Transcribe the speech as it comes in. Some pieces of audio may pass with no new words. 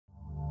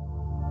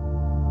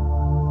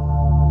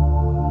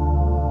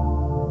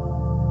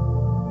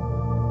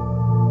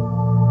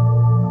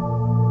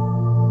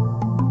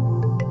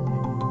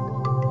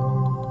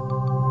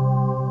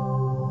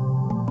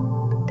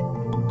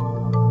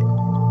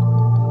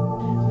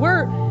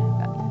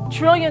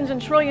trillions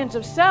and trillions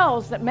of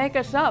cells that make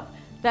us up,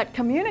 that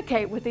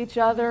communicate with each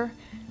other,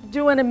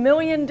 doing a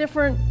million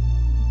different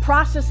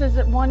processes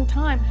at one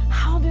time.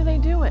 How do they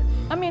do it?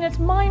 I mean, it's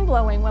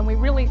mind-blowing when we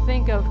really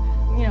think of,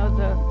 you know,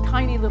 the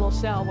tiny little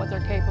cell, what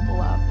they're capable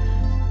of.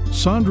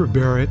 Sondra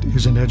Barrett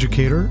is an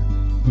educator,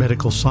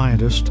 medical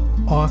scientist,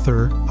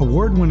 author,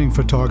 award-winning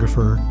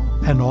photographer,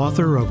 and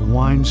author of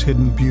Wine's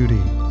Hidden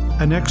Beauty,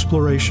 an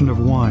exploration of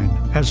wine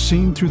as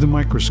seen through the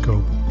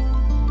microscope.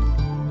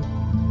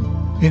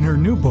 In her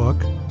new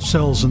book,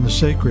 Cells in the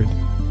Sacred,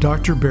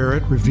 Dr.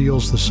 Barrett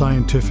reveals the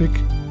scientific,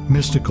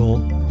 mystical,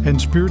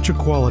 and spiritual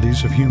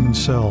qualities of human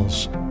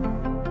cells.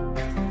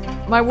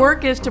 My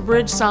work is to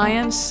bridge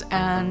science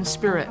and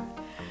spirit.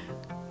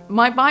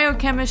 My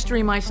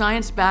biochemistry, my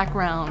science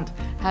background,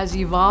 has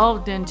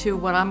evolved into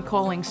what I'm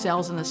calling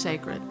Cells in the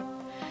Sacred.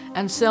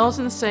 And Cells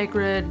in the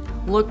Sacred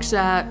looks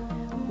at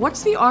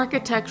what's the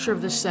architecture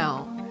of the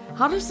cell?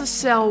 How does the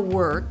cell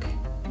work?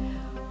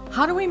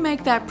 How do we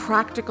make that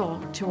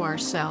practical to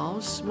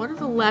ourselves? What are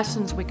the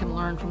lessons we can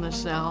learn from the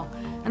cell?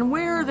 And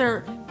where are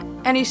there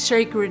any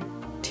sacred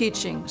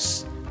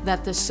teachings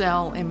that the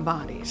cell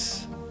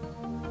embodies?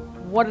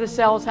 What do the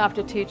cells have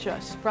to teach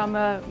us? From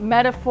a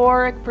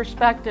metaphoric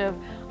perspective,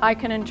 I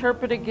can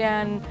interpret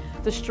again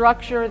the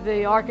structure,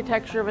 the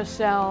architecture of a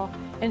cell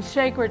in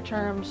sacred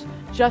terms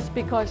just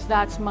because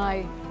that's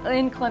my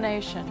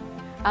inclination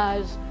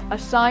as a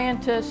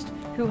scientist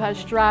who has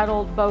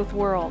straddled both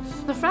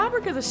worlds. The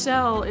fabric of the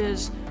cell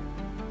is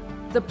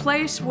the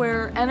place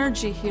where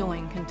energy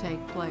healing can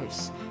take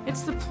place.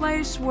 It's the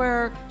place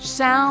where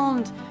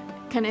sound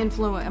can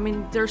influence. I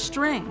mean, they're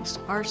strings.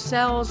 Our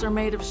cells are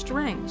made of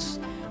strings.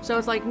 So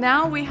it's like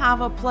now we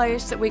have a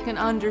place that we can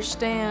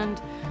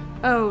understand,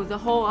 oh, the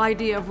whole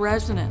idea of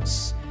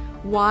resonance.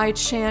 Why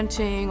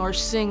chanting or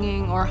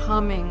singing or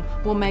humming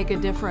will make a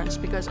difference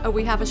because, oh,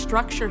 we have a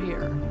structure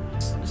here.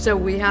 So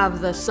we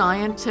have the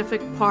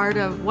scientific part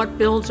of what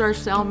builds our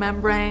cell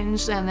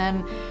membranes and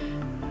then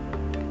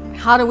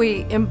how do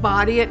we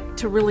embody it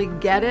to really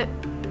get it,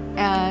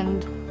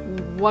 and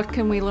what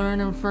can we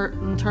learn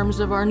in terms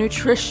of our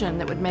nutrition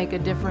that would make a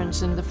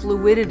difference in the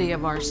fluidity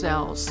of our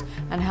cells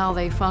and how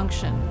they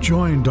function.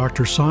 Join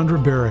Dr.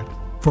 Sondra Barrett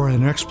for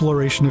an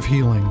exploration of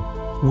healing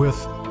with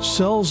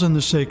Cells in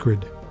the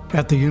Sacred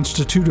at the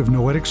Institute of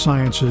Noetic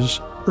Sciences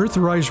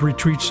Earthrise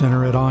Retreat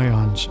Center at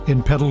Ions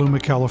in Petaluma,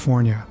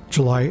 California,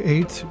 July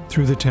 8th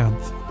through the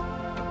 10th.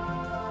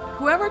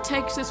 Whoever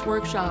takes this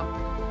workshop,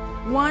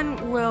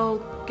 one will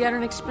get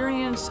an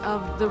experience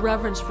of the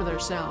reverence for their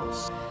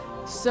cells.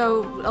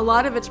 So a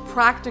lot of it's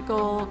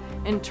practical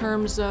in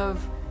terms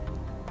of,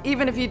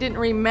 even if you didn't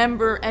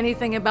remember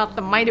anything about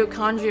the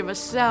mitochondria of a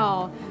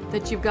cell,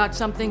 that you've got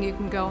something you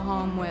can go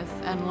home with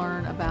and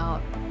learn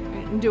about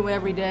and do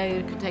every day.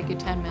 It could take you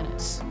 10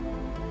 minutes.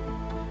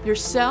 Your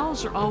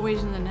cells are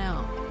always in the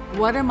now.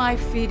 What am I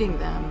feeding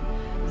them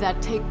that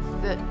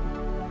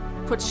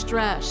put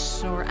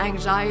stress or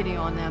anxiety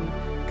on them?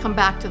 Come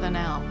back to the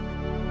now.